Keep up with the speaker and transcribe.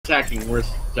attacking. We're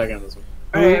attacking on this one.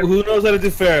 Who knows how to do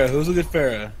Pharah? Who's a good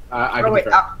Pharah? I can do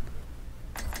Pharah.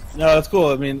 No, that's cool.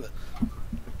 I mean,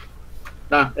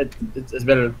 Nah, it's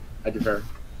better. I do Pharah.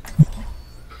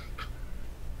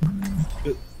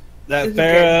 that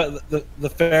Pharah, the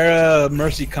Pharah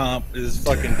Mercy comp is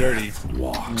fucking dirty.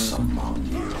 Walks among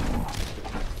you.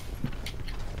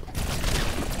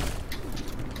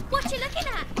 What you looking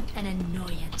at? An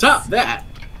annoyance. Top that.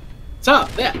 Top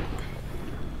that.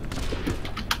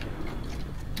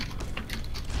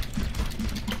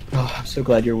 Oh, I'm so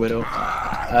glad you're Widow.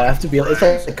 I have to be. It's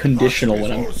like conditional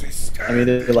when I'm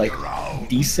either like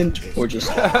decent or just.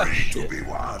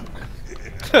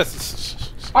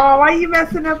 Oh, why are you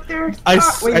messing up there? Wait,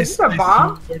 is this a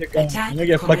bomb? I'm gonna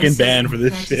get fucking banned for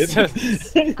this shit.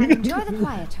 Enjoy the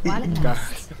quiet while it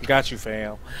lasts. Got you,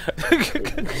 fam.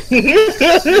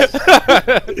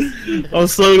 I'm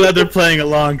so glad they're playing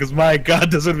along, because my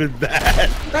god, this would have been bad.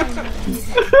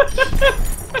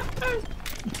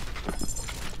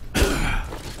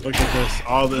 Look at this,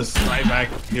 all this right back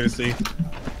here, see?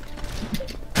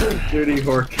 Dirty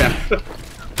whore cat.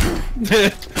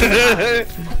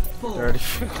 30.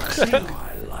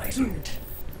 2,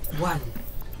 1.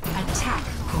 Attack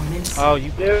commence. Oh,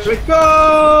 you. There we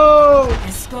go!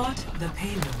 Escort the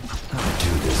payload.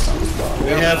 We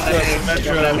have some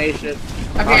Metro. Animation.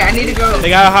 Okay, I need to go. They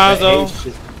got Hanzo.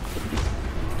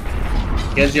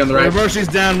 Genji on the right. Mercy's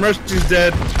down, Mercy's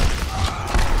dead. We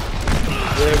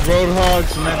have Roadhog,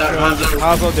 Symmetra. Hanzo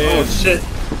Oh dead. shit.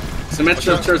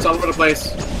 Symmetra shirts all over the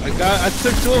place. I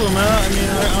took 2 of them out. I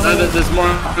mean, There's more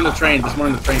on the train. There's more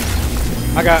on the train.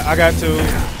 I got 2.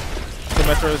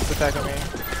 Symmetra's attacking me.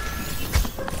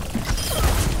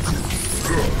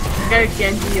 I got a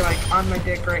Genji like on my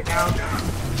dick right now.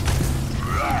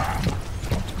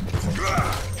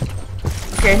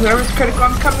 Okay, whoever's critical,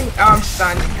 I'm coming. Oh, I'm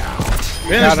stunned.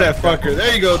 finish that fucker.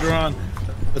 There you go, Duran.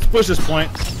 Let's push this point.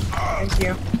 Thank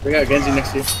you. We got Genji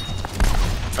next to you.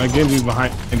 Genji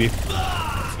behind you.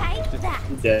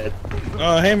 He's dead.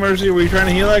 Oh, hey, Mercy, were you trying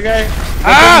to heal that guy?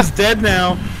 Ah! He's dead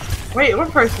now. Wait, what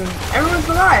person? Everyone's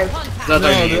alive. No,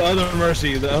 the other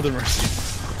Mercy.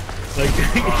 Like,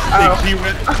 he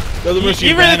went, the other Mercy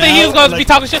You really ran think he was out, gonna be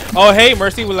talking shit? Oh, hey,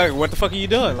 Mercy was like, what the fuck are you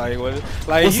doing? Like, what?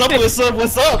 Like, What's up? What's up?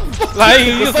 What's up? Like,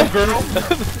 What's up, girl?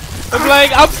 I'm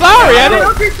like, I'm sorry, I I don't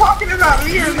know didn't. if you're talking about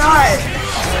me or not.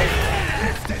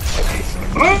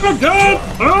 Oh my god!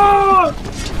 Oh!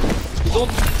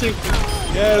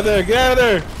 Get out of there! Get out of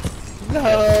there! No!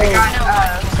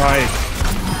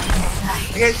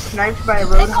 I got sniped by a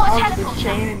Roadhog with a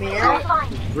chain in the air.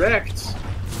 Wrecked.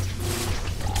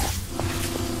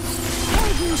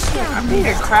 I'm being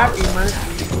a crappy Mercy.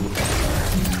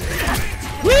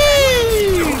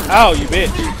 Whee! Oh, you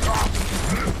bitch.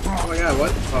 Oh my god,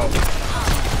 what? Oh.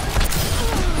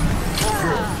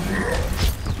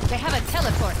 They have a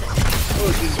teleporter.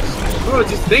 Oh, Jesus. Oh,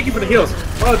 just thank you for the heals.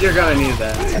 Oh, dear god, I needed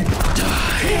that.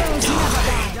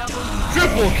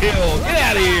 Triple kill! Get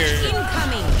out of here!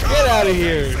 Incoming. Get out of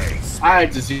here! I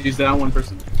just used that on one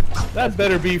person. That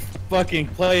better be fucking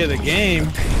play of the game.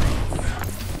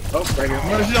 Oh, right here.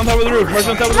 Mercy's on top of the roof. Mercy's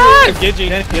on top of the Ah, roof. Genji.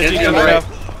 Genji on the right.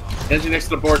 Genji next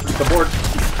to the board. The board.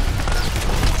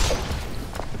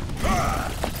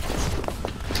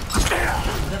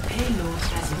 The payload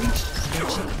has reached the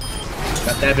chip.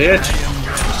 Got that bitch.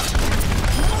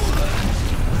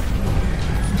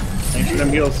 Thanks for them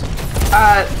heals.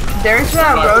 There's a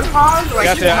Roadhog. Like,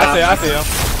 I see him.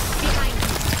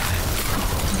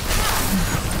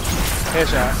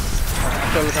 Headshot.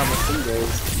 Kill the combo.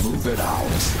 Move it out.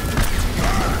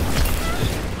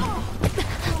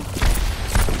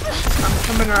 I'm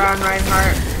coming around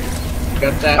Reinhardt.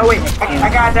 Got that. Oh wait, I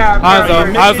got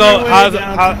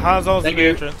Hanzo's Thank the you.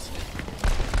 entrance.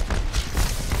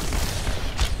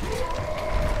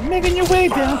 Making your way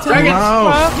downtown. Dragons.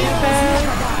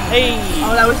 Hey.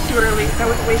 Oh, that was too early. That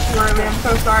was way too early. I'm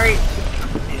so sorry.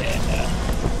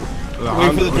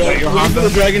 Wait for the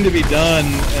dragon to be done,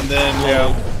 and then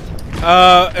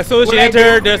As soon as you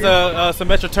enter, there's a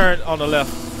Symmetra turn on the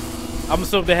left. I'm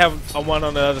assuming they have a one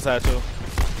on the other side too.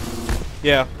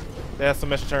 Yeah, they have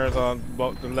Symmetra turns on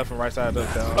both the left and right side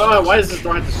of the. Oh, why is this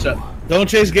door have to shut? Don't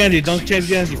chase Genji. Don't chase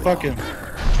Genji. Fuck him.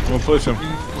 We'll push him.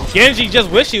 Genji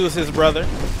just wish he was his brother.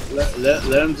 Let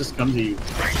him just come to you.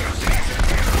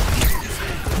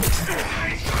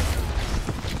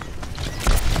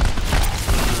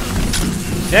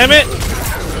 Damn it!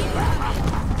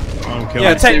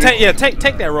 Yeah, take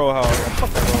that Roadhog. Fuck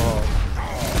that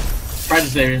Roadhog. Try to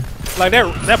save you. Like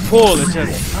that pull is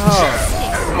just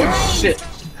Oh shit!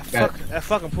 that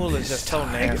fucking pull is just so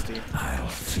nasty. I'll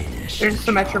finish. There's a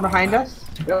Symmetra behind us.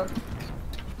 Yep.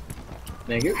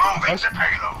 Thank you.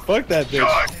 Fuck that bitch.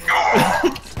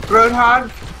 Roadhog.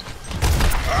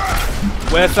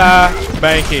 Westside,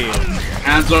 Bankhead.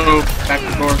 Hanzo, back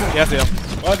the door. Yes, yeah.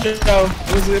 Watch it go.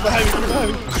 Who's it behind me?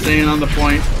 Behind me. Staying on the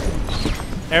point.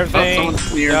 Everything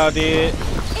someone's near. y'all did,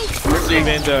 Mercy.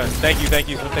 been done. Thank you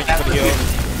for the heal.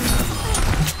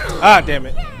 Ah, damn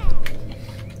it.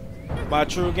 My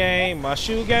true game, my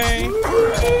shoe game.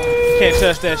 Can't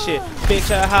touch that shit. Bitch,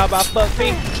 how about fuck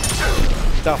me?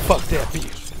 Now fuck that bitch.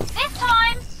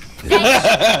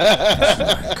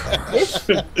 This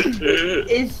time!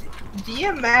 Is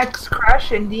DMX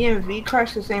Crush and DMV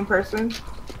Crush the same person?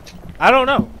 I don't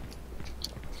know.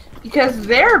 Because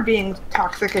they're being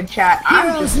toxic in chat. I'm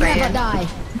Heroes just never saying. die.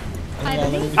 I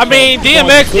believe I mean,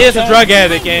 DMX is a drug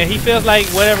addict, and he feels like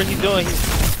whatever he's doing,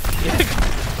 he's...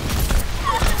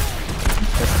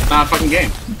 It's not a fucking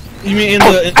game. You mean in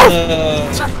the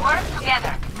Work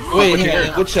together. wait,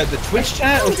 which chat? The Twitch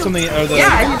chat or something? Or the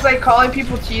Yeah, he's like calling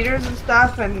people cheaters and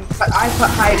stuff, and but I put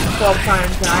hide 12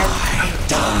 times, and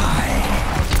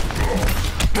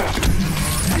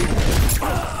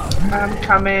I'm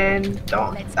coming.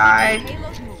 Don't die.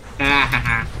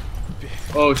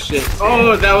 Oh shit.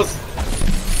 Oh, that was.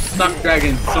 Stop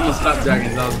dragons. Someone stop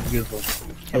dragons. That was beautiful.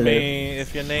 I mean,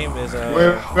 if your name is,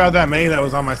 Where about that main that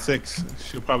was on my 6?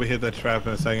 She'll probably hit that trap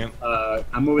in a second.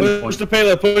 I'm moving the push point. the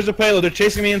payload. Push the payload. They're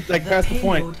chasing me in, like past the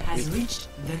point. Payload has reached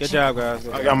the Good job, guys.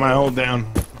 I got my hold down.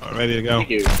 Ready to go. Thank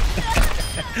you.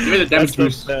 Give me the damage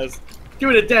boost. Give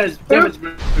me the damage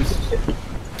boost.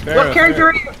 What character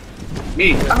are you?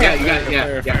 Me. Yeah, you got it.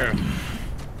 Yeah.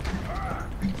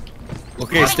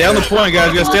 Okay, stay on the point,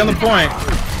 guys. You gotta stay on the point.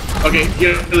 Okay,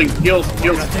 healing. Heals.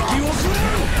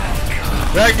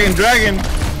 Dragon.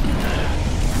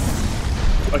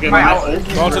 Okay, My my ult ult.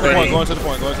 is Going to the ready. point, going to the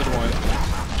point.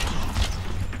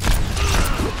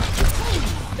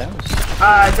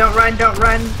 Don't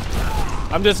run.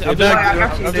 I'm just, I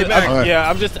got you. Stay back. yeah,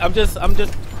 I'm just. Top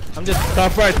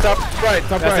right.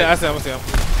 That's it. I see him.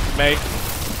 May.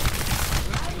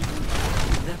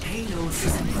 The payload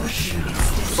is pushing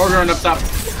its Burger on up top.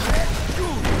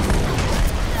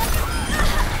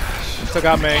 Took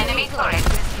out May. enemy turret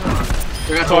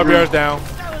destroyed. Torbjörn's down.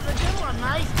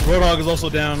 Roadhog is also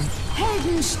down.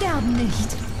 Helden sterben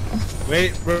nicht.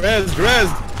 Wait, Rez.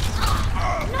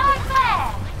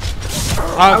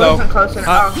 I Hanzo. wasn't close enough.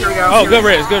 Oh, here we go. Oh, good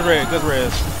res.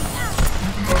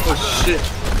 Oh shit.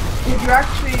 Did you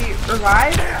actually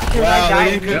revive? Because Wow, I they died.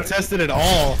 didn't contest it at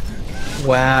all.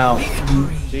 Wow.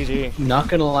 GG. Not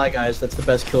gonna lie, guys, that's the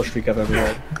best kill streak I've ever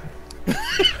had.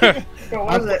 What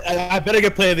was it? I better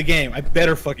get play of the game. I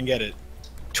better fucking get it.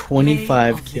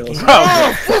 25 kills.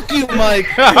 Oh, fuck you, Mike.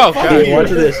 Oh, Fuck God. you. Watch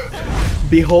this.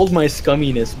 Behold my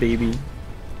scumminess, baby.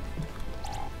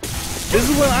 This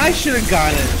is when I should have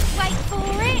gotten it. Wait for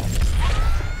it.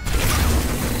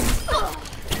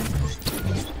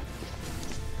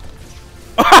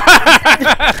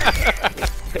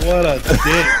 What a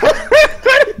dick.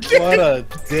 What a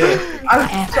dick.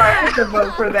 I'm sorry to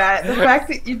vote for that. The fact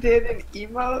that you did an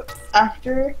emote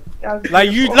after. That was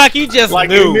Like you just Like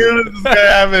knew. you knew this was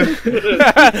gonna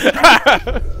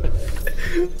happen.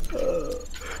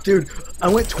 Dude, I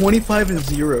went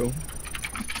 25-0.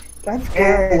 That's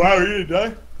good. Wow, you didn't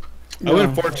die? I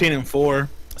went 14-4.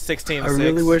 16 I to 6.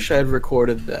 really wish I had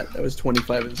recorded that. That was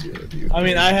 25-0, dude. I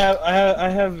mean,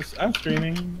 I'm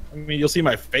streaming. I mean, you'll see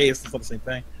my face. It's not the same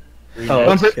thing.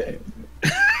 Oh, okay.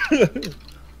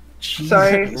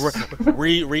 Sorry.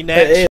 Rematch. Hey,